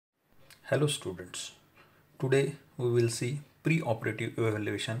Hello students, today we will see preoperative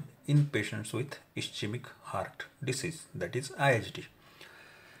evaluation in patients with ischemic heart disease, that is IHD.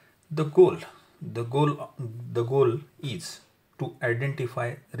 The goal is to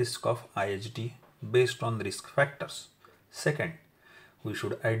identify risk of IHD based on risk factors. Second, we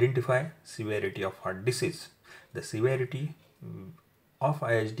should identify severity of heart disease. The severity of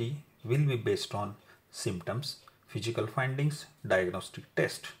IHD will be based on symptoms, physical findings, diagnostic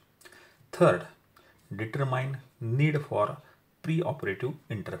test. Third, determine need for preoperative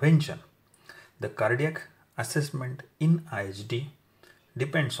intervention. The cardiac assessment in IHD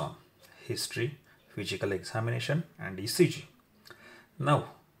depends on history, physical examination and ECG. Now,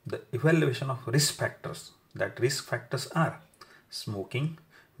 the evaluation of risk factors. That risk factors are smoking,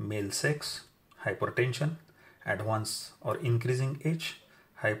 male sex, hypertension, advanced or increasing age,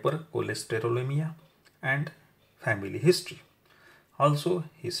 hypercholesterolemia and family history. Also,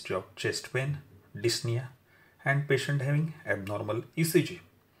 history of chest pain, dyspnea and patient having abnormal ECG.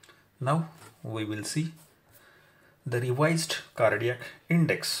 Now we will see the revised cardiac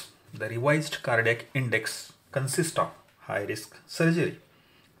index. The revised cardiac index consists of high risk surgery.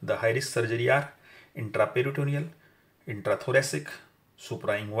 The high risk surgery are intraperitoneal, intrathoracic,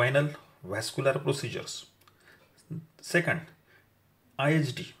 suprainguinal, vascular procedures. Second,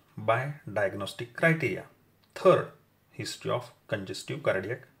 IHD by diagnostic criteria. Third, history of congestive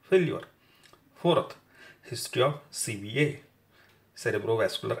cardiac failure. Fourth, history of CVA,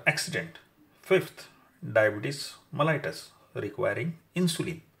 cerebrovascular accident. Fifth, diabetes mellitus requiring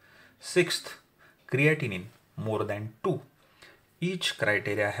insulin. Sixth, creatinine more than 2. Each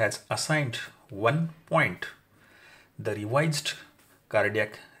criteria has assigned 1 point. The revised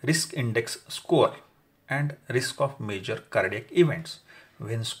cardiac risk index score and risk of major cardiac events.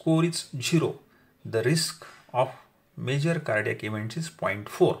 When score is 0, the risk of major cardiac events is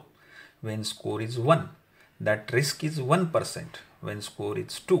 0.4. When score is 1, that risk is 1%. When score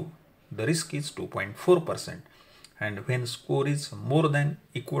is 2, the risk is 2.4%. And when score is more than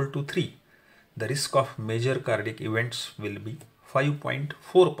equal to 3, the risk of major cardiac events will be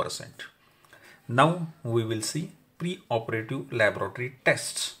 5.4%. Now we will see preoperative laboratory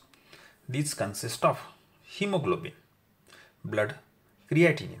tests. These consist of hemoglobin, blood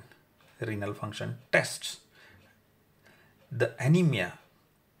creatinine, renal function tests. The anemia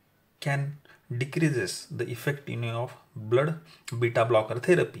can decreases the effectiveness of blood beta blocker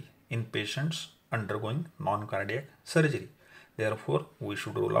therapy in patients undergoing non-cardiac surgery. Therefore, we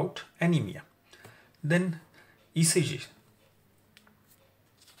should rule out anemia. Then ECG.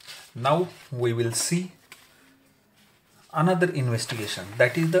 Now we will see another investigation,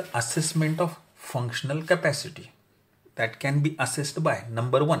 that is the assessment of functional capacity, that can be assessed by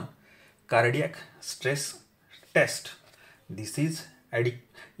number 1, cardiac stress test. This is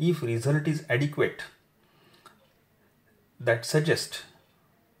if result is adequate, that suggests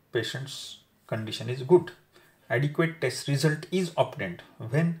patient's condition is good. Adequate test result is obtained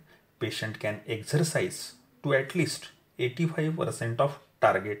when patient can exercise to at least 85% of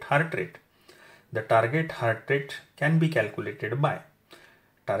target heart rate. The target heart rate can be calculated by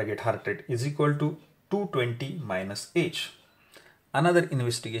target heart rate is equal to 220 minus age. Another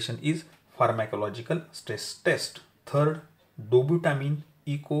investigation is pharmacological stress test. Third, dobutamine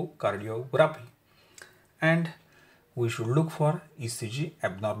echocardiography. And we should look for ECG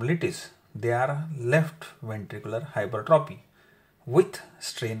abnormalities. They are left ventricular hypertrophy with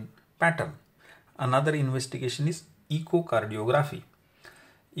strain pattern. Another investigation is echocardiography.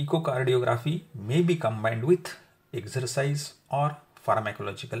 Echocardiography may be combined with exercise or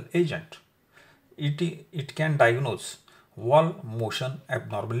pharmacological agent. It can diagnose wall motion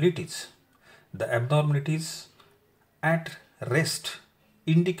abnormalities. The abnormalities at rest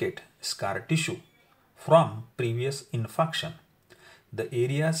indicate scar tissue from previous infarction. The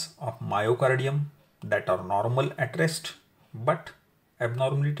areas of myocardium that are normal at rest but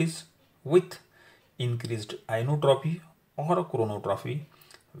abnormalities with increased inotropy or chronotrophy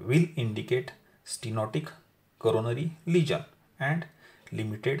will indicate stenotic coronary lesion and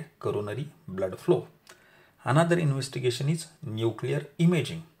limited coronary blood flow. Another investigation is nuclear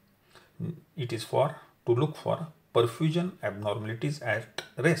imaging. It is to look for perfusion abnormalities at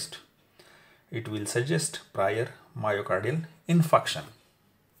rest. It will suggest prior myocardial infarction.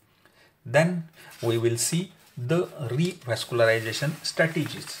 Then we will see the revascularization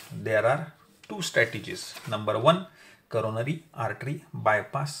strategies. There are 2 strategies. Number 1, coronary artery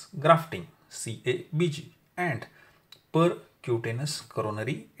bypass grafting, CABG, and percutaneous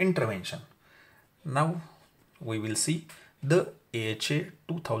coronary intervention. Now we will see the AHA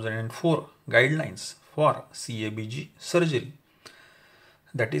 2004 guidelines for CABG surgery.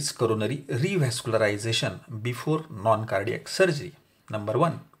 that is coronary revascularization before non-cardiac surgery. Number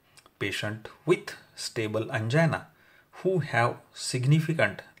 1, patient with stable angina who have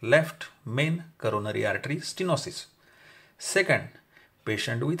significant left main coronary artery stenosis. Second,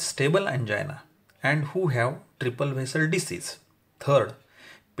 patient with stable angina and who have triple vessel disease. Third,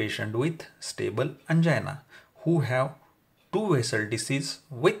 patient with stable angina who have two vessel disease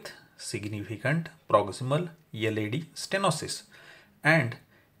with significant proximal LAD stenosis and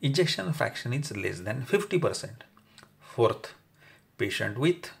ejection fraction is less than 50%. Fourth, patient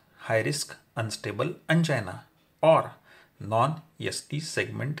with high risk unstable angina or non-ST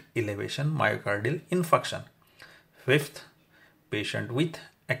segment elevation myocardial infarction. Fifth, patient with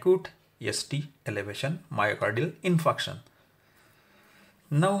acute ST elevation myocardial infarction.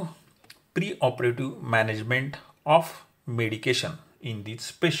 Now, preoperative management of medication in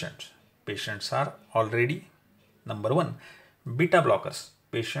these patients. Patients are already, number 1, beta blockers.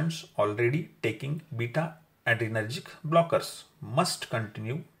 Patients already taking beta adrenergic blockers must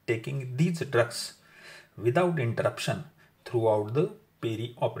continue taking these drugs without interruption throughout the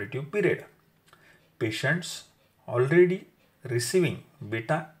perioperative period. Patients already receiving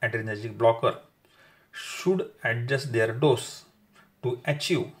beta adrenergic blocker should adjust their dose to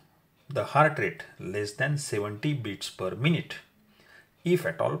achieve the heart rate less than 70 beats per minute, if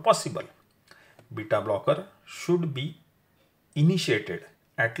at all possible. Beta blocker should be initiated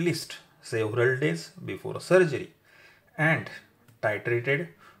at least several days before surgery and titrated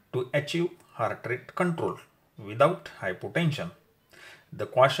to achieve heart rate control without hypotension. The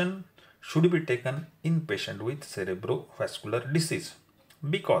caution should be taken in patient with cerebrovascular disease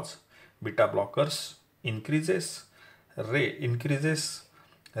because beta blockers increases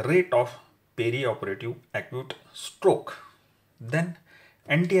rate of perioperative acute stroke. Then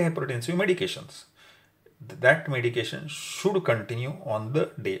antihypertensive medications. That medication should continue on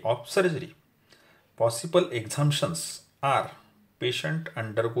the day of surgery. Possible exemptions are patient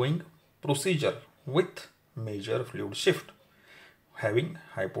undergoing procedure with major fluid shift, having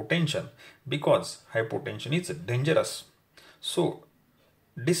hypotension because hypotension is dangerous. So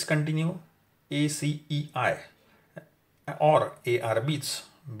discontinue ACEI or ARBs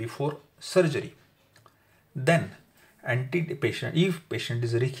before surgery. Then if patient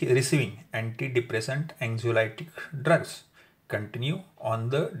is receiving antidepressant anxiolytic drugs, continue on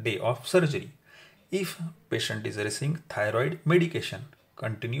the day of surgery. If patient is receiving thyroid medication,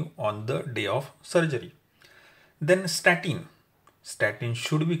 continue on the day of surgery. Then statin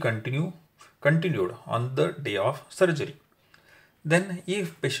should be continued on the day of surgery. Then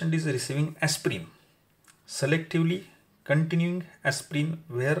if patient is receiving aspirin, selectively continuing aspirin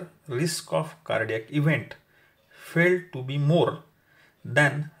where risk of cardiac event failed to be more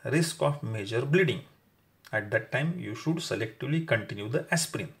than risk of major bleeding. At that time, you should selectively continue the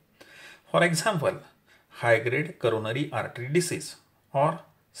aspirin. For example, high-grade coronary artery disease or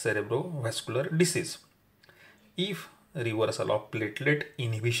cerebrovascular disease. If reversal of platelet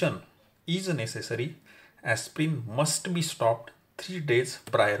inhibition is necessary, aspirin must be stopped 3 days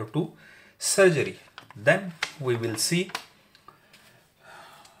prior to surgery. Then we will see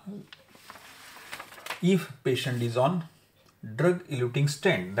if patient is on drug-eluting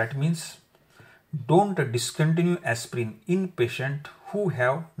stent. That means don't discontinue aspirin in patient who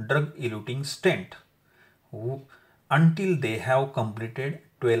have drug-eluting stent until they have completed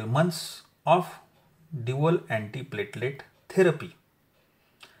 12 months of dual antiplatelet therapy.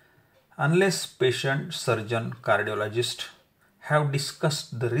 Unless patient, surgeon, cardiologist have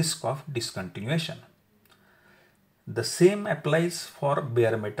discussed the risk of discontinuation. The same applies for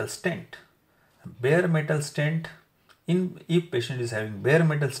bare metal stent. Bare metal stent, if patient is having bare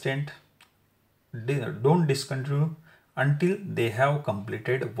metal stent, don't discontinue until they have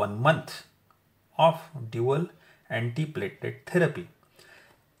completed 1 month of dual antiplatelet therapy.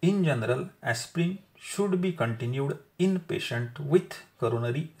 In general, aspirin should be continued in patient with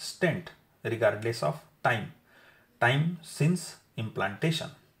coronary stent regardless of time since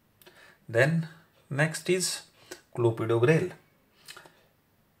implantation. Then next is clopidogrel.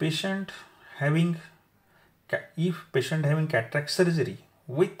 If patient having cataract surgery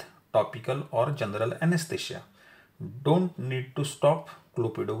with topical or general anesthesia, don't need to stop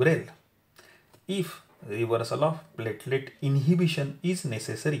clopidogrel. If reversal of platelet inhibition is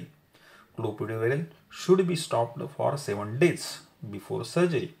necessary, clopidogrel should be stopped for 7 days before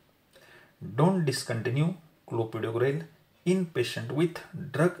surgery. Don't discontinue clopidogrel in patient with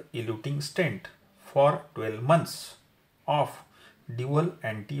drug-eluting stent for 12 months of dual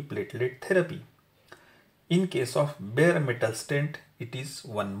antiplatelet therapy. In case of bare metal stent, it is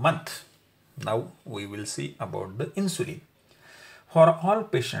 1 month. Now we will see about the insulin. For all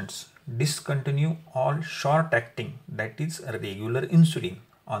patients, discontinue all short-acting, that is regular insulin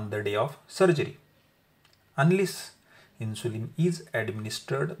on the day of surgery, unless insulin is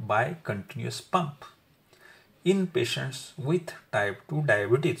administered by continuous pump. In patients with type 2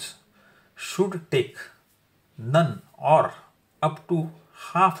 diabetes, should take none or up to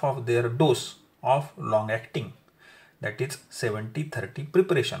half of their dose of long-acting, that is 70-30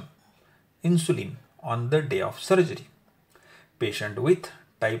 preparation insulin on the day of surgery. Patient with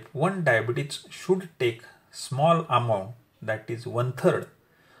type 1 diabetes should take small amount, that is 1/3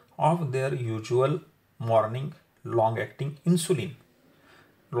 of their usual morning long-acting insulin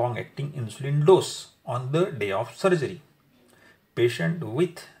dose on the day of surgery. Patient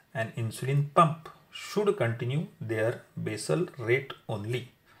with an insulin pump should continue their basal rate only.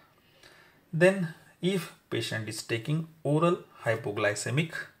 Then if patient is taking oral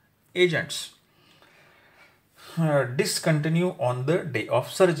hypoglycemic agents, discontinue on the day of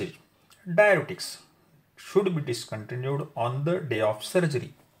surgery. Diuretics should be discontinued on the day of surgery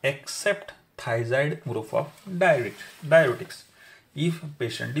except thiazide group of diuretics. If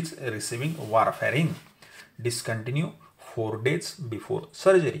patient is receiving warfarin, discontinue 4 days before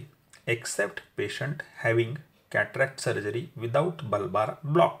surgery except patient having cataract surgery without bulbar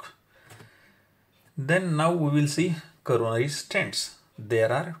block. Then now we will see coronary stents.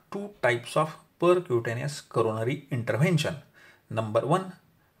 There are 2 types of percutaneous coronary intervention. Number 1,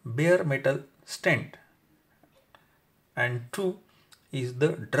 bare metal stent, and 2 is the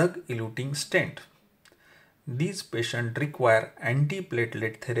drug-eluting stent. These patients require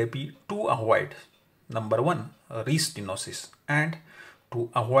antiplatelet therapy to avoid number 1, restenosis, and to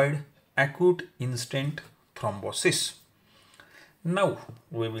avoid acute in-stent thrombosis. Now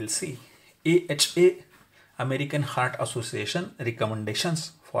we will see AHA, American Heart Association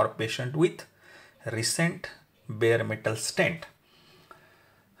recommendations for patient with recent bare metal stent.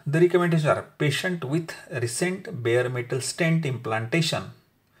 The recommendations are: patient with recent bare metal stent implantation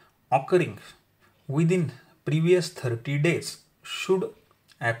occurring within previous 30 days should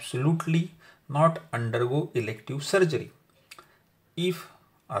absolutely not undergo elective surgery. If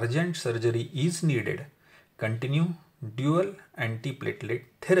urgent surgery is needed, continue dual antiplatelet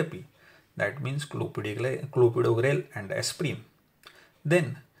therapy, that means clopidogrel and aspirin.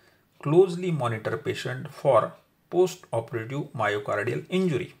 Then closely monitor patient for post-operative myocardial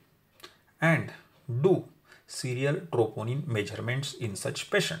injury and do serial troponin measurements in such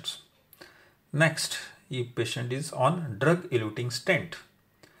patients. Next, if patient is on drug-eluting stent,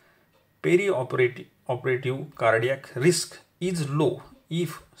 perioperative cardiac risk is low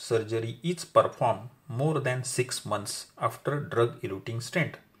if surgery is performed more than 6 months after drug-eluting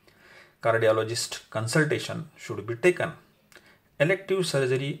stent. Cardiologist consultation should be taken. Elective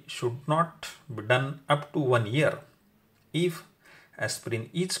surgery should not be done up to 1 year. If aspirin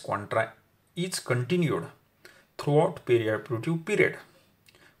is continued throughout perioperative period,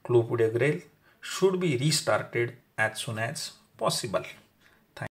 clopidogrel should be restarted as soon as possible.